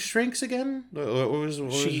pink streaks again. What was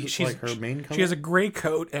like her main color? She has a gray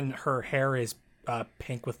coat and her hair is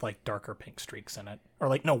pink with like darker pink streaks in it, or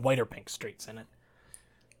like no whiter pink streaks in it.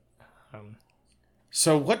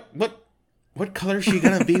 So what color is she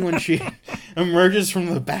gonna be when she emerges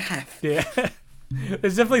from the bath? Yeah.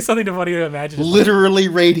 There's definitely something funny to imagine. Literally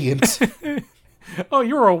radiant. Oh,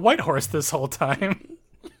 you were a white horse this whole time.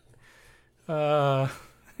 No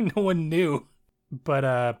one knew.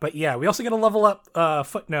 But yeah, we also get a level up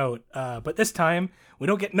footnote. But this time we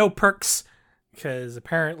don't get no perks because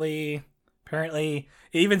apparently it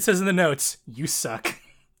even says in the notes, "You suck."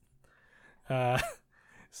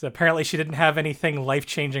 So apparently she didn't have anything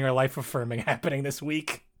life-changing or life-affirming happening this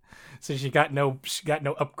week. So she got no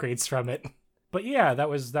upgrades from it. But yeah, that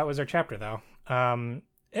was our chapter though.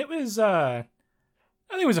 It was I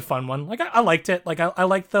think it was a fun one. Like I liked it. Like I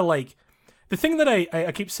liked the thing that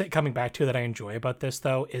I keep coming back to that I enjoy about this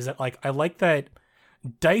though is that like I like that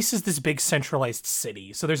Dice is this big centralized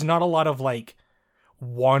city. So there's not a lot of like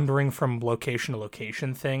wandering from location to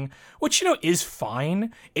location thing, which is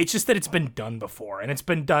fine. It's just that it's been done before, and it's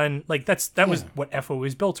been done like that was what FO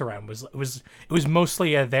was built around. It was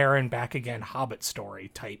mostly a there and back again Hobbit story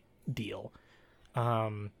type deal.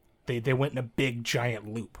 They went in a big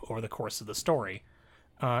giant loop over the course of the story,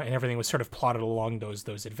 and everything was sort of plotted along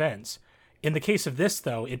those events. In the case of this,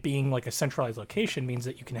 though, it being like a centralized location means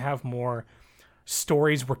that you can have more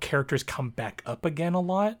stories where characters come back up again a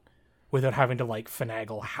lot without having to like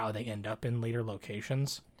finagle how they end up in later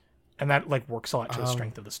locations. And that like works a lot to the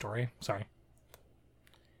strength of the story. Sorry.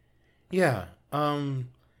 Yeah.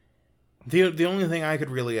 The only thing I could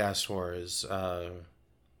really ask for is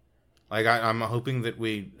like I'm hoping that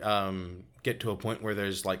we get to a point where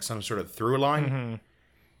there's like some sort of through line. Mm-hmm.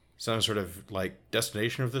 Some sort of like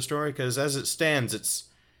destination of the story, because as it stands,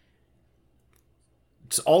 it's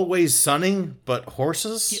always sunny, but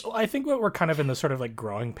horses. I think what we're kind of in the sort of like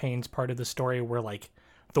growing pains part of the story, where like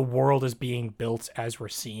the world is being built as we're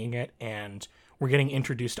seeing it, and we're getting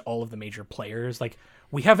introduced to all of the major players. Like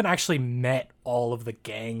we haven't actually met all of the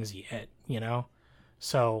gangs yet,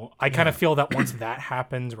 So I kind of feel that once that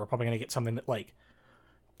happens, we're probably gonna get something that like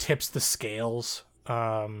tips the scales.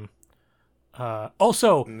 Also,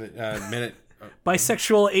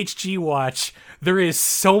 bisexual HG watch. There is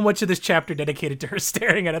so much of this chapter dedicated to her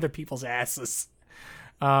staring at other people's asses.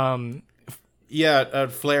 Flair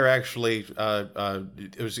actually,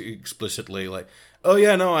 it was explicitly like, "Oh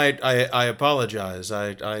yeah, no, I apologize.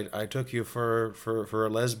 I took you for a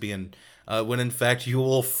lesbian, when in fact you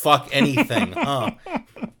will fuck anything, huh?"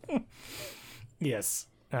 Yes,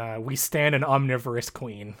 we stand an omnivorous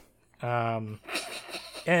queen.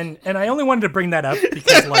 And I only wanted to bring that up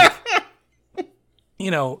because, like,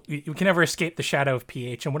 you can never escape the shadow of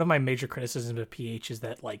PH. And one of my major criticisms of PH is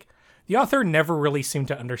that, like, the author never really seemed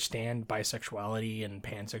to understand bisexuality and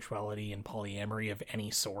pansexuality and polyamory of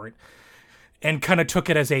any sort, and kind of took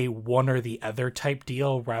it as a one or the other type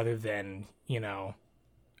deal rather than,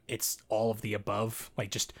 it's all of the above.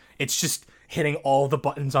 Like, it's just hitting all the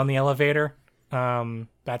buttons on the elevator.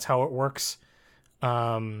 That's how it works.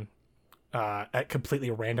 At completely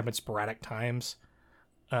random and sporadic times.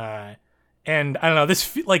 And I don't know, this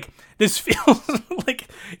feels like,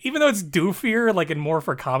 even though it's goofier, like, and more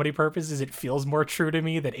for comedy purposes, it feels more true to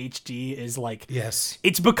me that HG is like, yes,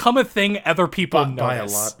 it's become a thing other people notice. By a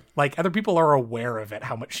lot. Like, other people are aware of it,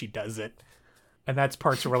 how much she does it. And that's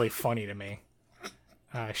part's really funny to me.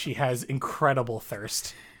 She has incredible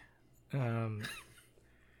thirst. Yeah.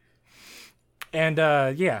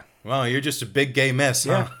 Wow, you're just a big gay mess,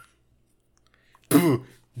 huh?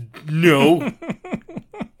 No.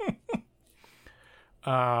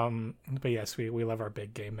 But yes, we love our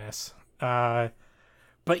big gay mess.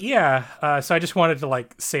 But yeah, so I just wanted to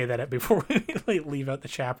like say that before we like, leave out the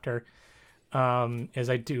chapter. As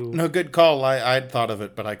I do. No, good call. I'd thought of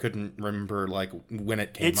it, but I couldn't remember like when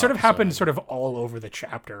it came. It sort of happened sort of all over the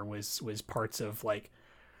chapter. Was parts of like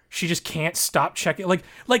she just can't stop checking, like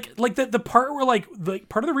the part where like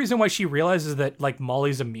part of the reason why she realizes that like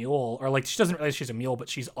Molly's a mule, or like she doesn't realize she's a mule but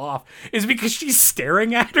she's off, is because she's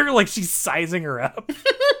staring at her like she's sizing her up.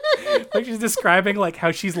 Like she's describing like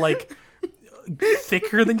how she's like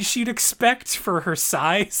thicker than she'd expect for her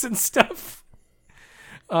size and stuff.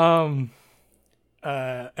 And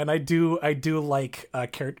I do like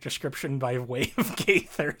character description by way of gay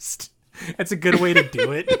thirst. That's a good way to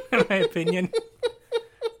do it, in my opinion.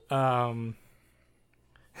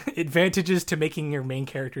 Advantages to making your main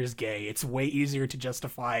characters gay. It's way easier to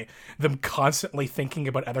justify them constantly thinking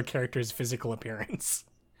about other characters' physical appearance.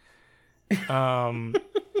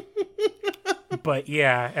 But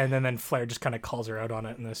yeah, and then Flair just kind of calls her out on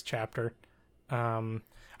it in this chapter. I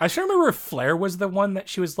just remember if Flair was the one that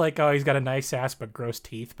she was like, "Oh, he's got a nice ass but gross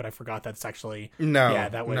teeth," but I forgot that's actually no. Yeah,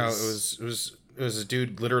 that was no. It was a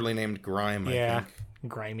dude literally named Grime. I think.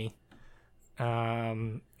 Grimy.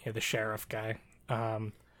 Yeah, the sheriff guy.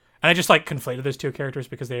 And I just like conflated those two characters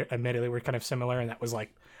because they admittedly were kind of similar, and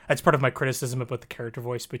that's part of my criticism about the character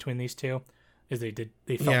voice between these two, is they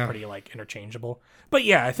felt pretty like interchangeable. But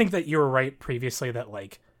yeah, I think that you were right previously that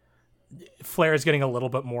like Flair is getting a little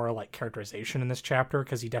bit more like characterization in this chapter,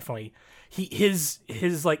 because he definitely his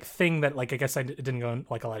like thing that like I guess I didn't go in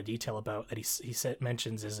like a lot of detail about that he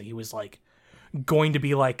mentions is he was like going to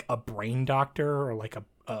be like a brain doctor or like a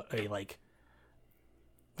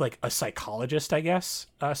like a psychologist, I guess,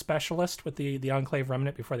 a specialist with the Enclave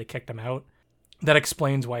Remnant before they kicked him out. That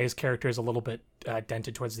explains why his character is a little bit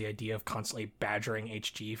dented towards the idea of constantly badgering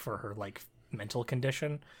HG for her like mental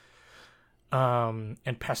condition,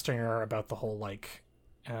 and pestering her about the whole like.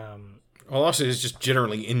 Well, also is just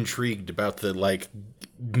generally intrigued about the like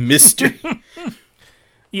mystery.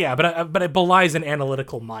 Yeah, but it belies an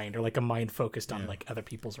analytical mind, or like a mind focused on like other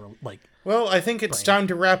people's like. Well, I think it's time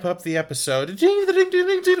to wrap up the episode. Ding, ding, ding,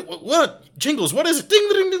 ding, ding. What? Jingles? What is it? Ding,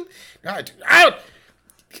 ding, ding.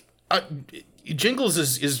 Jingles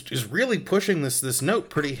is really pushing this note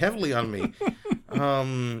pretty heavily on me.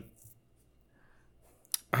 Why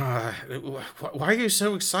are you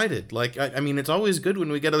so excited? Like, I mean, it's always good when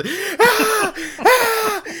we get a.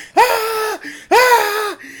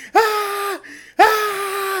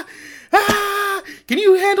 Can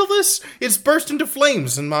you handle this? It's burst into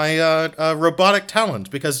flames in my robotic talent,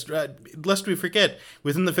 because, lest we forget,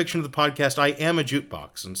 within the fiction of the podcast, I am a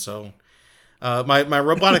jukebox, and so my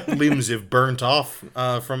robotic limbs have burnt off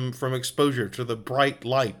from exposure to the bright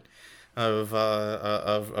light of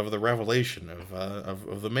the revelation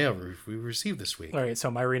of the mail we received this week. All right, so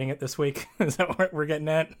am I reading it this week? Is that what we're getting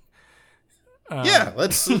at? Yeah,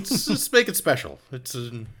 let's make it special. It's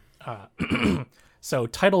So,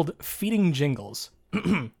 titled Feeding Jingles.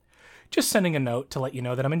 Just sending a note to let you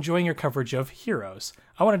know that I'm enjoying your coverage of Heroes.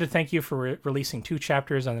 I wanted to thank you for releasing 2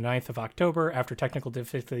 chapters on the 9th of October after technical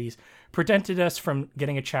difficulties prevented us from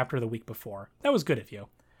getting a chapter the week before. That was good of you.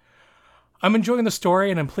 I'm enjoying the story,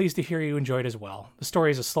 and I'm pleased to hear you enjoyed as well. The story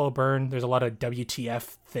is a slow burn. There's a lot of WTF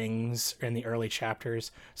things in the early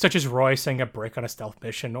chapters, such as Roy setting a brick on a stealth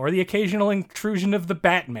mission, or the occasional intrusion of the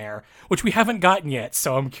Batmare, which we haven't gotten yet,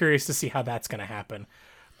 so I'm curious to see how that's going to happen.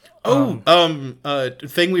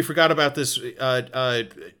 Thing we forgot about this,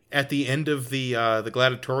 at the end of the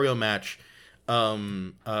gladiatorial match,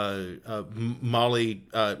 Molly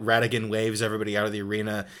Radigan waves everybody out of the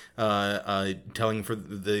arena, telling for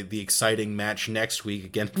the exciting match next week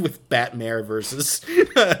again with Batmare versus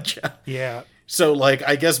Yeah. So like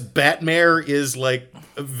I guess Batmare is like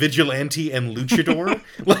a vigilante and luchador.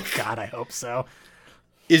 Like, God, I hope so.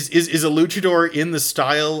 Is a luchador in the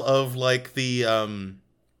style of like the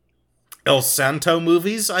El Santo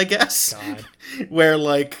movies, I guess? God. Where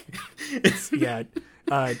like yeah.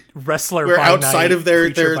 Wrestler we're by outside night, of their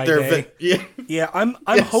yeah. I'm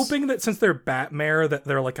Yes. hoping that since they're Batmare that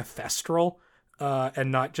they're like a Thestral,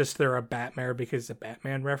 and not just they're a Batmare because it's a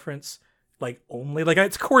Batman reference. Like only like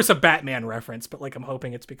it's of course a Batman reference, but like I'm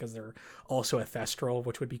hoping it's because they're also a Thestral,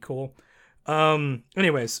 which would be cool.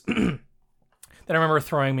 Anyways, that I remember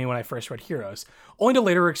throwing me when I first read Heroes, only to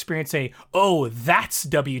later experience oh, that's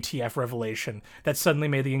WTF revelation that suddenly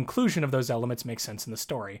made the inclusion of those elements make sense in the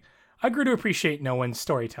story. I grew to appreciate no one's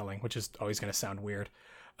storytelling, which is always going to sound weird.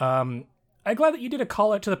 I'm glad that you did a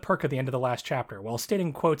call out to the perk at the end of the last chapter. While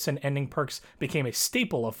stating quotes and ending perks became a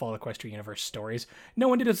staple of Fall Equestria Universe stories, no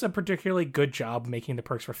one did a particularly good job making the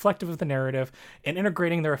perks reflective of the narrative and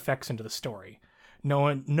integrating their effects into the story.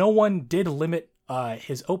 No one did limit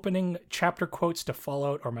his opening chapter quotes to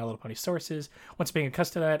Fallout or My Little Pony sources. Once being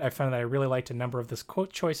accustomed to that, I found that I really liked a number of those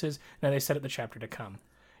quote choices, and they said at the chapter to come.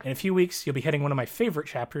 In a few weeks, you'll be hitting one of my favorite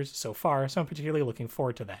chapters so far, so I'm particularly looking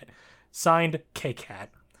forward to that. Signed, K-Cat.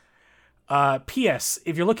 P.S.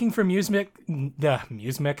 If you're looking for music for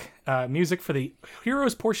the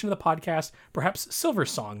Heroes portion of the podcast, perhaps Silver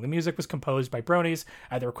Song. The music was composed by Bronies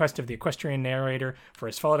at the request of the Equestrian narrator for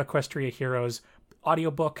his Fallout Equestria Heroes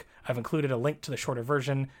audiobook. I've included a link to the shorter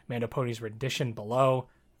version, Mando Pony's rendition below,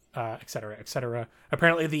 etc., etc.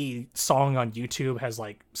 Apparently the song on YouTube has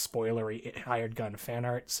like spoilery hired gun fan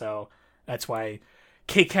art, so that's why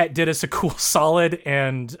K-Cat did us a cool solid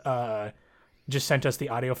and just sent us the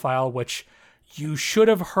audio file, which you should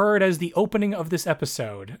have heard as the opening of this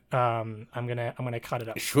episode. I'm gonna cut it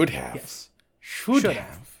up. Should have. Yes.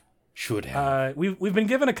 Should have. We've been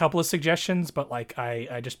given a couple of suggestions, but like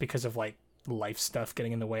I just because of like life stuff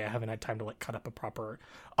getting in the way, I haven't had time to like cut up a proper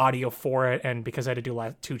audio for it, and because I had to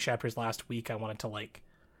do 2 chapters last week, I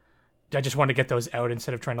just wanted to get those out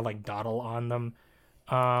instead of trying to like dawdle on them.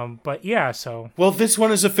 But yeah, so well, this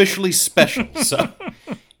one is officially special, so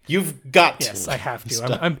You've got to. Yes, I have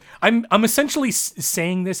to. I'm essentially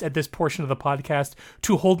saying this at this portion of the podcast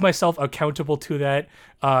to hold myself accountable to that.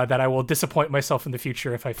 That I will disappoint myself in the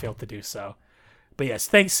future if I fail to do so. But yes,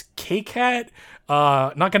 thanks, K-Cat.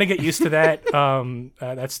 Not gonna get used to that.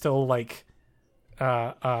 That's still like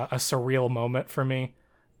a surreal moment for me.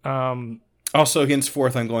 Also,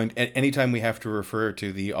 henceforth, I'm going. Anytime we have to refer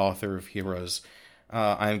to the author of Heroes,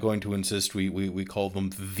 I'm going to insist we call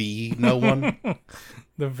them the No One.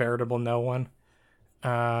 The veritable No One.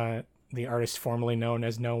 The artist formerly known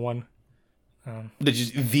as No One.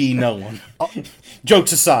 The No One.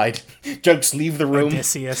 Jokes aside. Jokes leave the room.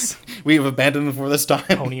 Odysseus. We have abandoned them for this time.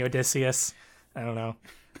 Pony Odysseus. I don't know.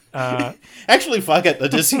 Actually, fuck it,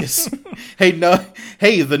 Odysseus. Hey,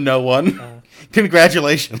 the No One.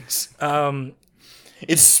 Congratulations.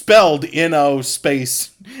 It's spelled N-O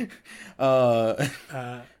space. Why?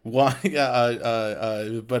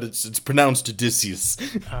 But it's pronounced Odysseus.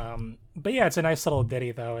 But yeah, it's a nice little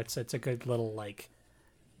ditty though. It's a good little like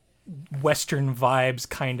Western vibes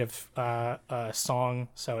kind of song,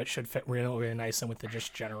 so it should fit really, really nice in with the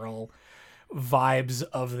just general vibes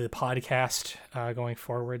of the podcast going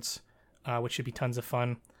forwards, which should be tons of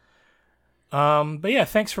fun. But yeah,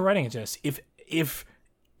 thanks for writing it to us. If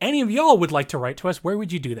any of y'all would like to write to us, where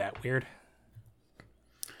would you do that, Weird?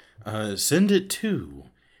 Send it to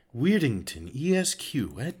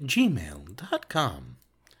weirdingtonesq@gmail.com.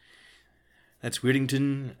 That's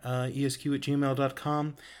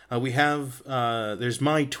weirdingtonesq@gmail.com. We have, there's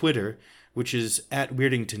my Twitter, which is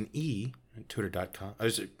 @weirdingtone, twitter.com.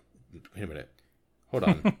 Wait a minute. Hold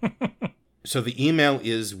on. So the email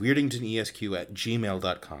is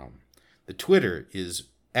weirdingtonesq@gmail.com. The Twitter is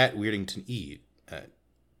 @weirdingtone at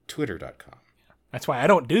twitter.com. That's why I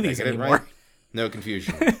don't do these anymore. Right? No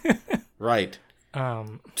confusion. Right.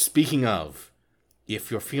 Speaking of, if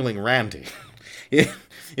you're feeling randy,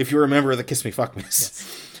 if you're a member of the Kiss Me Fuck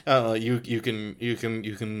Miss, yes. you can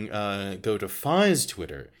go to Phi's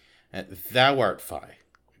Twitter at thouartphi,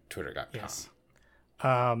 twitter.com. Yes.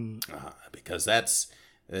 Because it's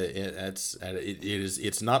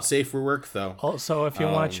not safe for work though. Also, if you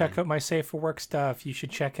want to check out my safe for work stuff, you should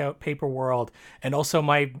check out Paper World, and also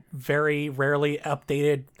my very rarely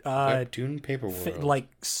updated Cartoon Paper World,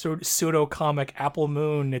 pseudo comic Apple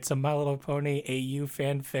Moon. It's a My Little Pony AU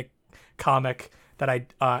fanfic comic that I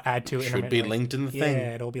add to. Should be linked in the thing.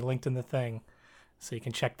 Yeah, it'll be linked in the thing, so you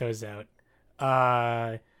can check those out.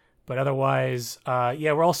 But otherwise,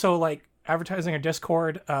 yeah, we're also like advertising our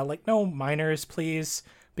Discord. No minors, please.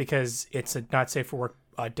 Because it's a not safe for work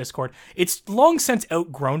Discord. It's long since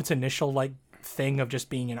outgrown its initial thing of just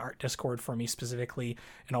being an art Discord for me specifically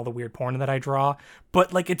and all the weird porn that I draw.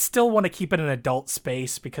 But it still want to keep it an adult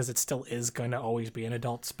space because it still is going to always be an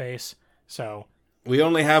adult space. So we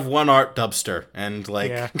only have one art dubster, and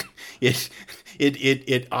yeah.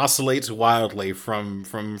 it oscillates wildly from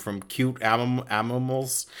cute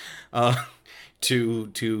animals to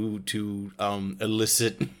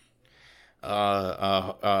illicit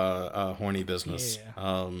horny business,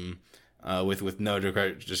 yeah. With no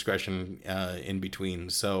discretion in between.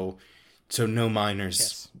 So no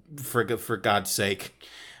minors, yes. For God's sake.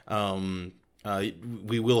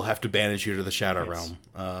 We will have to banish you to the Shadow yes.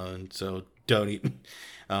 Realm. So don't even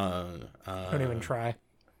try.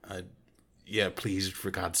 Yeah, please, for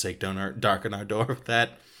God's sake, don't darken our door with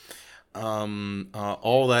that.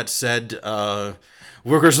 All that said,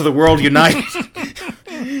 workers of the world unite.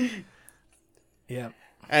 Yeah.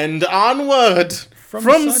 And onward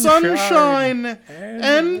from sunshine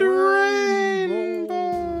and rain.